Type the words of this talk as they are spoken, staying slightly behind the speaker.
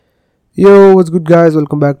Yo, what's good, guys?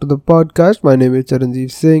 Welcome back to the podcast. My name is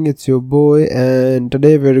Charanjeev Singh. It's your boy, and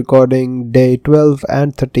today we're recording day 12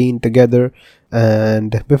 and 13 together.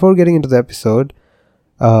 And before getting into the episode,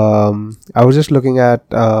 I was just looking at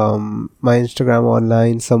my Instagram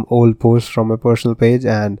online, some old posts from my personal page,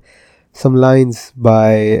 and some lines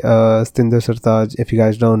by Stinder Sartaaj. If you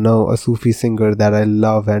guys don't know, a Sufi singer that I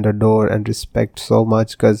love and adore and respect so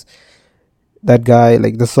much, because that guy,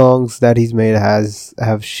 like, the songs that he's made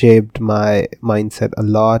have shaped my mindset a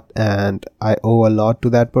lot, and I owe a lot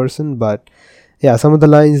to that person. But yeah, some of the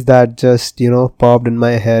lines that just popped in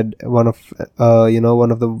my head, one of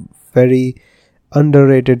the very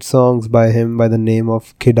underrated songs by him, by the name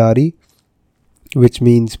of Khidari, which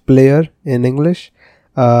means player in English.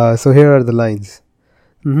 So here are the lines.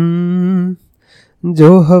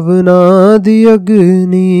 जो हवना दी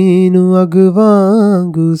अग्नि नू अग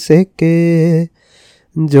वांगू सेके,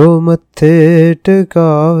 जो मत्थे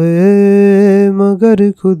टकावे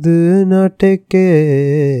मगर खुद न टेके,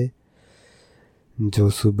 जो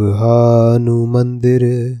सुबह नू मंदिर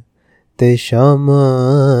ते शामा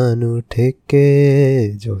नू ठेके,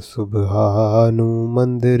 जो सुबह नू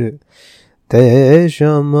मंदिर ते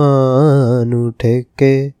शामा नू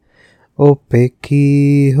ठेके, ओ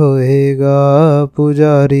पेखी होएगा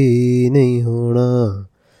पुजारी नहीं होना,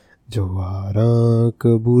 जो हारां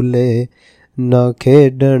कबूले ना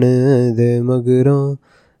खेडण दे मगरों,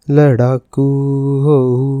 लड़ाकू हो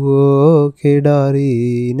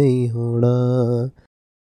खिडारी नहीं होना.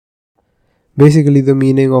 Basically, the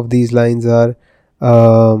meaning of these lines are,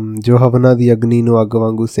 जो हवना दी अग्नि नु अग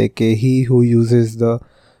वांगू सेके, he who uses the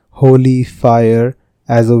holy fire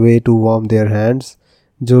as a way to warm their hands.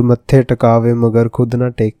 जो मत्थे टकावे मगर खुद ना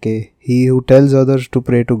टेके, he who tells others to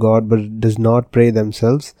pray to God but does not pray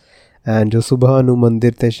themselves. And जो सुबह नु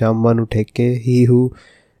मंदिर ते शामा नु ठेके, he who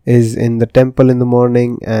is in the temple in the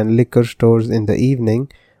morning and liquor stores in the evening.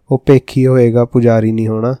 ओ पेखी होएगा पुजारी नहीं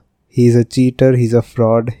होना. He is a cheater, he's a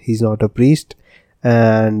fraud, he's not a priest.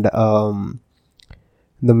 And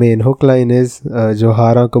the main hook line is, जो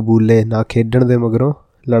हारां कबूले ना खेडण दे मगरों,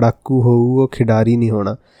 लड़ाकू होऊ खिडारी नहीं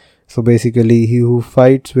होना. So basically, he who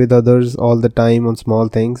fights with others all the time on small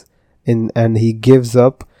things, and he gives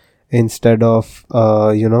up instead of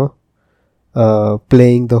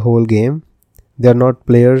playing the whole game. They are not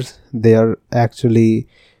players, they are actually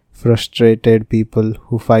frustrated people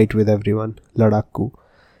who fight with everyone. Ladaku.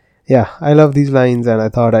 Yeah, I love these lines and I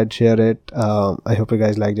thought I'd share it. I hope you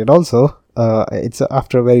guys liked it. Also, it's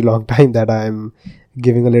after a very long time that I'm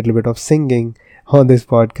giving a little bit of singing on this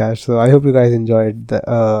podcast, so I hope you guys enjoyed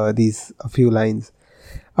these a few lines.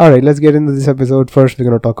 Alright, let's get into this episode. First, we're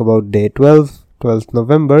going to talk about day 12th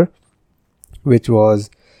November, which was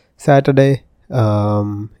Saturday.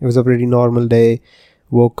 It was a pretty normal day.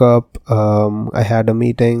 Woke up, I had a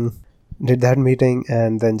meeting, did that meeting,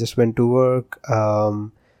 and then just went to work.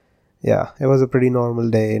 Yeah, it was a pretty normal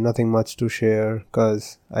day, nothing much to share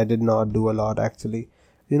because I did not do a lot actually.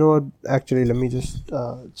 You know what, actually let me just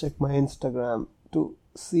check my Instagram to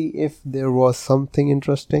see if there was something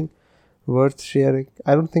interesting worth sharing.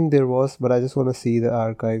 I don't think there was, but I just want to see the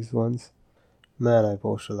archives once. Man, I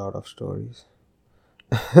post a lot of stories.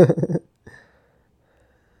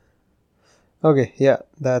 Okay, yeah,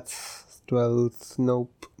 that's 12th.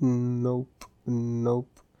 Nope.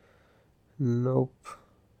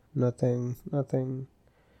 Nothing.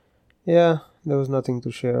 Yeah, there was nothing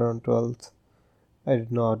to share on 12th. I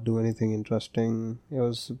did not do anything interesting. It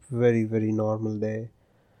was a very, very normal day.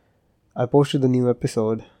 I posted the new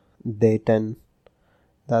episode, day 10.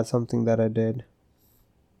 That's something that I did.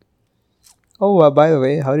 Oh, by the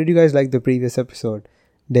way, how did you guys like the previous episode,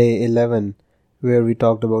 day 11, where we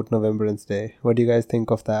talked about Novembrance Day? What do you guys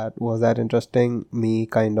think of that? Was that interesting? Me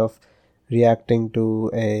kind of reacting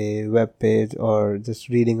to a web page or just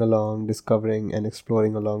reading along, discovering and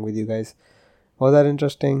exploring along with you guys. Was that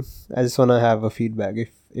interesting? I just want to have a feedback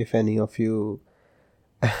if any of you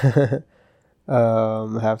have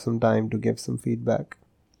some time to give some feedback.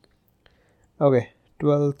 Okay,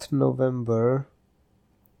 12th November.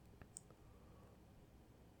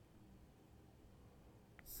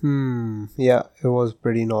 Yeah, it was a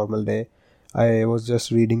pretty normal day. I was just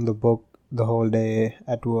reading the book the whole day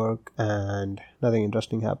at work and nothing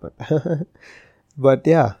interesting happened. But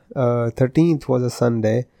yeah, 13th was a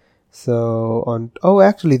Sunday. So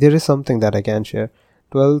actually there is something that I can share.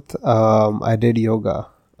 12th, I did yoga.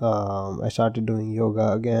 I started doing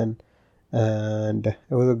yoga again, and it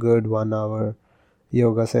was a good 1 hour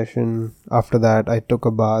yoga session. After that, I took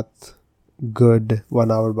a bath, good 1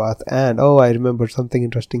 hour bath, and I remember something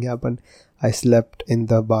interesting happened. I slept in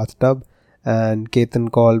the bathtub, and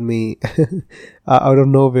Ketan called me out of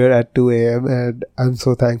nowhere at 2 a.m. and I'm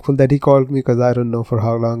so thankful that he called me because I don't know for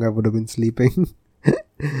how long I would have been sleeping.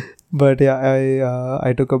 But yeah,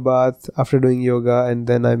 I took a bath after doing yoga, and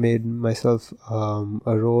then I made myself a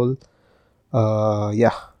roll.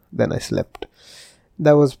 Yeah, then I slept.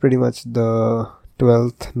 That was pretty much the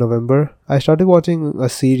 12th November. I started watching a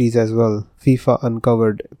series as well, FIFA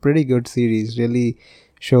Uncovered. Pretty good series, really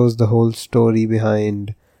shows the whole story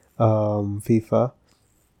behind FIFA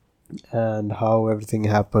and how everything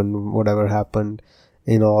happened, whatever happened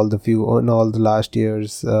in all the last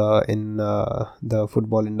years in the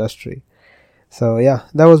football industry. So yeah,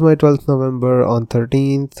 that was my 12th November. On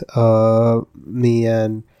 13th, me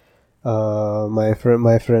and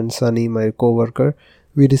my friend Sunny, my co-worker,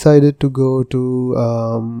 we decided to go to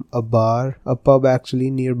a pub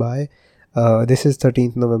actually nearby. This is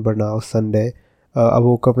 13th November now, Sunday. I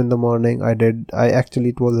woke up in the morning.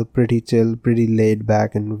 It was a pretty chill, pretty laid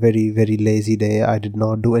back and very, very lazy day. I did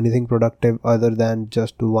not do anything productive other than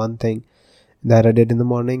just do one thing that I did in the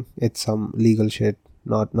morning. It's some legal shit,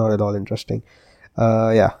 not at all interesting.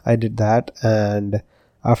 Yeah, I did that, and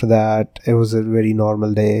after that it was a very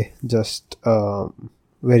normal day, just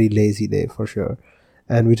very lazy day for sure.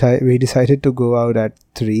 And we decided to go out at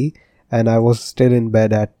 3, and I was still in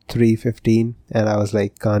bed at 3:15, and I was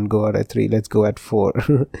like, can't go out at 3, let's go at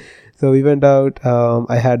 4. So we went out.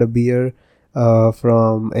 I had a beer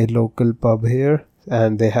from a local pub here,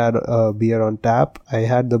 and they had a beer on tap. I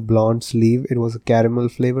had the Blonde Sleeve. It was a caramel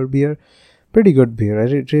flavor beer. Pretty good beer. I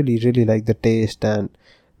really like the taste and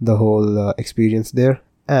the whole experience there.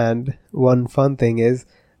 And one fun thing is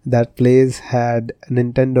that place had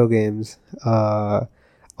Nintendo games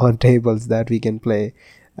on tables that we can play,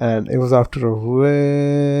 and it was after a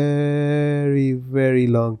very, very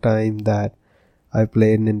long time that I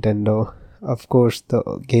played Nintendo. Of course, the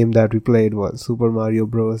game that we played was Super Mario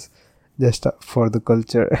Bros. Just for the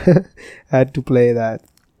culture. Had to play that.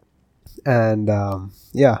 And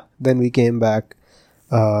yeah, then we came back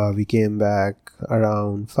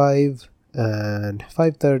around 5 and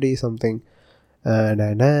 5:30 something, and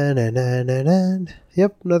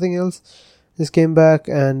yep, nothing else. Just came back,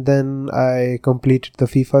 and then I completed the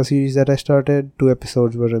FIFA series that I started. 2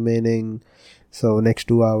 episodes were remaining, so next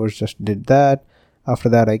 2 hours just did that. After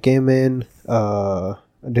that I came in,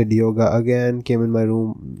 did yoga again, came in my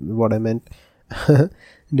room,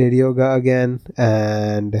 did yoga again,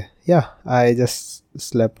 and yeah, I just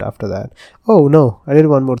slept after that. Oh no, I did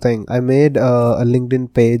one more thing. I made a LinkedIn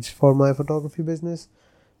page for my photography business.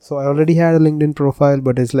 So I already had a LinkedIn profile,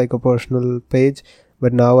 but it's like a personal page.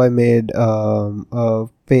 But now I made a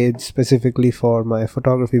page specifically for my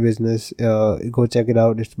photography business. Go check it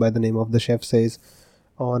out. It's by the name of The Chef Says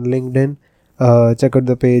on LinkedIn. Check out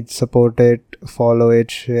the page, support it, follow it,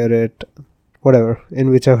 share it, whatever, in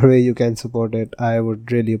whichever way you can support it. I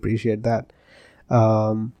would really appreciate that.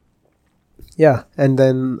 Yeah, and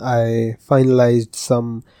then I finalized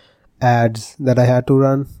some ads that I had to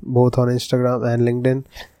run both on Instagram and LinkedIn.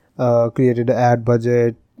 Created an ad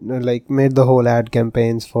budget, made the whole ad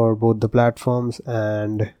campaigns for both the platforms,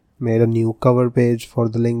 and made a new cover page for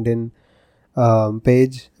the LinkedIn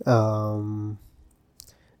page.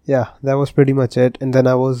 Yeah, that was pretty much it. And then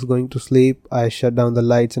I was going to sleep. I shut down the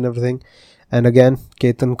lights and everything, and again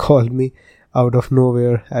Ketan called me out of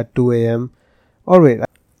nowhere at 2 a.m. Or wait,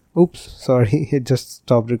 oops, sorry, it just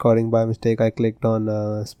stopped recording by mistake. I clicked on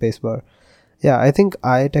spacebar. Yeah, I think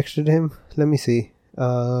I texted him. Let me see.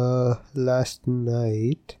 Last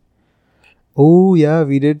night. Oh yeah,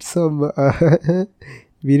 we did some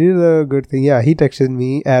we did a good thing. Yeah, he texted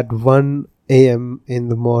me at 1 a.m. in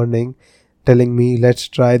the morning telling me, let's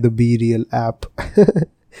try the BeReal app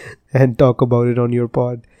and talk about it on your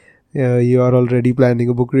pod. You are already planning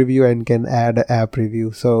a book review and can add an app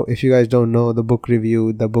review. So if you guys don't know the book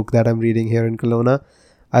review, the book that I'm reading here in Kelowna,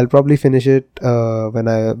 I'll probably finish it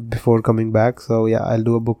before coming back. So yeah, I'll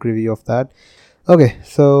do a book review of that. Okay,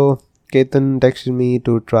 so Ketan texted me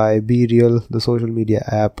to try BeReal, the social media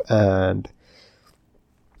app, and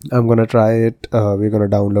I'm gonna try it. We're gonna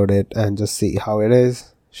download it and just see how it is.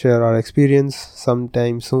 Share our experience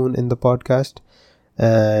sometime soon in the podcast.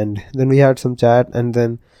 And then we had some chat, and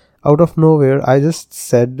then out of nowhere I just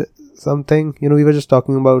said something. We were just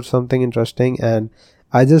talking about something interesting, and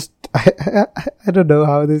I don't know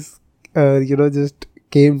how this just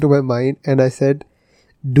came to my mind, and I said,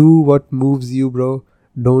 do what moves you, bro,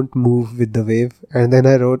 don't move with the wave. And then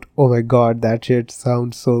I wrote, oh my god, that shit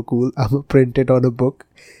sounds so cool, I'm gonna print it on a book.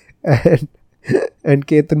 And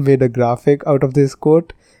Ketan made a graphic out of this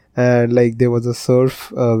quote, and there was a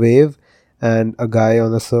surf wave, and a guy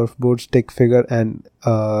on a surfboard stick figure, and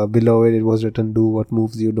below it was written, "Do what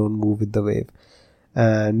moves you, don't move with the wave."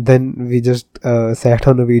 And then we just sat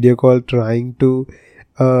on a video call trying to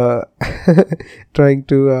uh,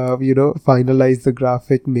 finalize the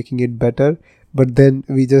graphic, making it better. But then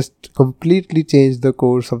we just completely changed the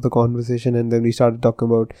course of the conversation, and then we started talking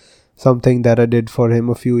about something that I did for him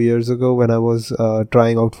a few years ago when I was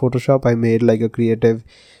trying out Photoshop. I made like a creative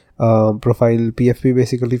profile PFP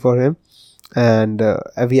basically for him, and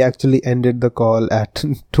we actually ended the call at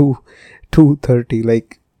 2:30,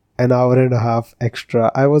 like an hour and a half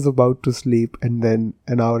extra. I was about to sleep, and then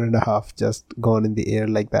an hour and a half just gone in the air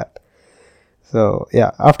like that. So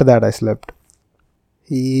yeah, after that I slept.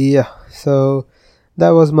 Yeah, so that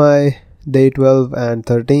was my day 12 and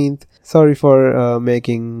 13th. Sorry for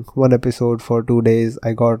making one episode for 2 days.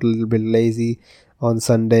 I got a little bit lazy on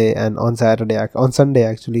Sunday and on Sunday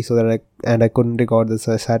actually, so that I couldn't record the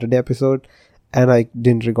Saturday episode, and I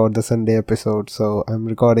didn't record the Sunday episode, so I'm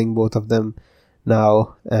recording both of them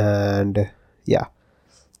now. And yeah,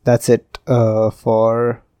 that's it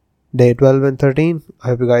for day 12 and 13. I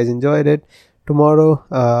hope you guys enjoyed it. Tomorrow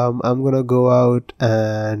I'm gonna go out,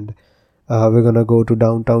 and we're gonna go to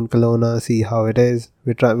downtown Kelowna, see how it is.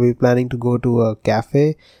 We're planning to go to a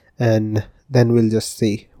cafe, and then we'll just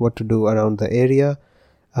see what to do around the area.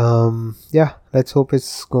 Yeah, let's hope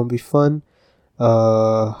it's gonna be fun.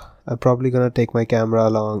 I'm probably gonna take my camera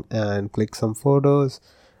along and click some photos,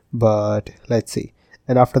 but let's see.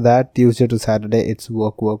 And after that, Tuesday to Saturday, it's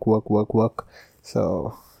work.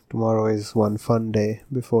 So tomorrow is one fun day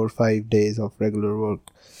before 5 days of regular work.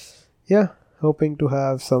 Yeah, hoping to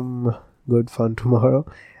have some good fun tomorrow.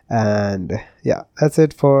 And yeah, that's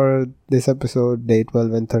it for this episode. Day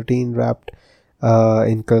 12 and 13 wrapped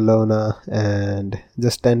in Kelowna, and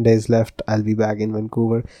just 10 days left. I'll be back in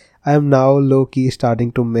Vancouver. I am now low-key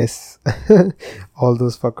starting to miss all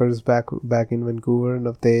those fuckers back in Vancouver.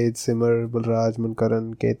 Navtej, Simar, Balraj,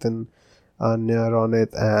 Mankaran, Ketan, Anya,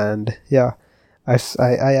 Ronit, and yeah,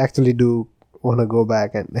 I actually do want to go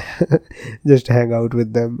back and just hang out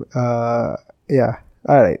with them. Yeah,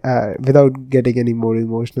 alright. Without getting any more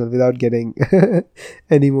emotional, without getting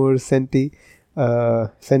any more senti.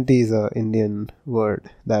 Senti is a Indian word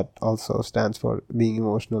that also stands for being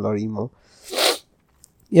emotional or emo.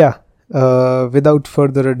 Yeah, without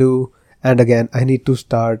further ado, and again, I need to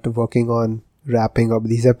start working on wrapping up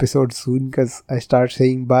these episodes soon, because I start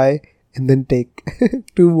saying bye and then take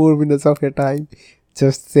 2 more minutes of your time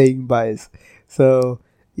just saying byes. So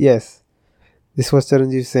yes, this was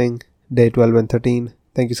Charanjeev Singh, day 12 and 13.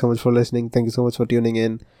 Thank you so much for listening. Thank you so much for tuning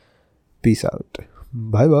in. Peace out.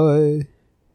 Bye bye.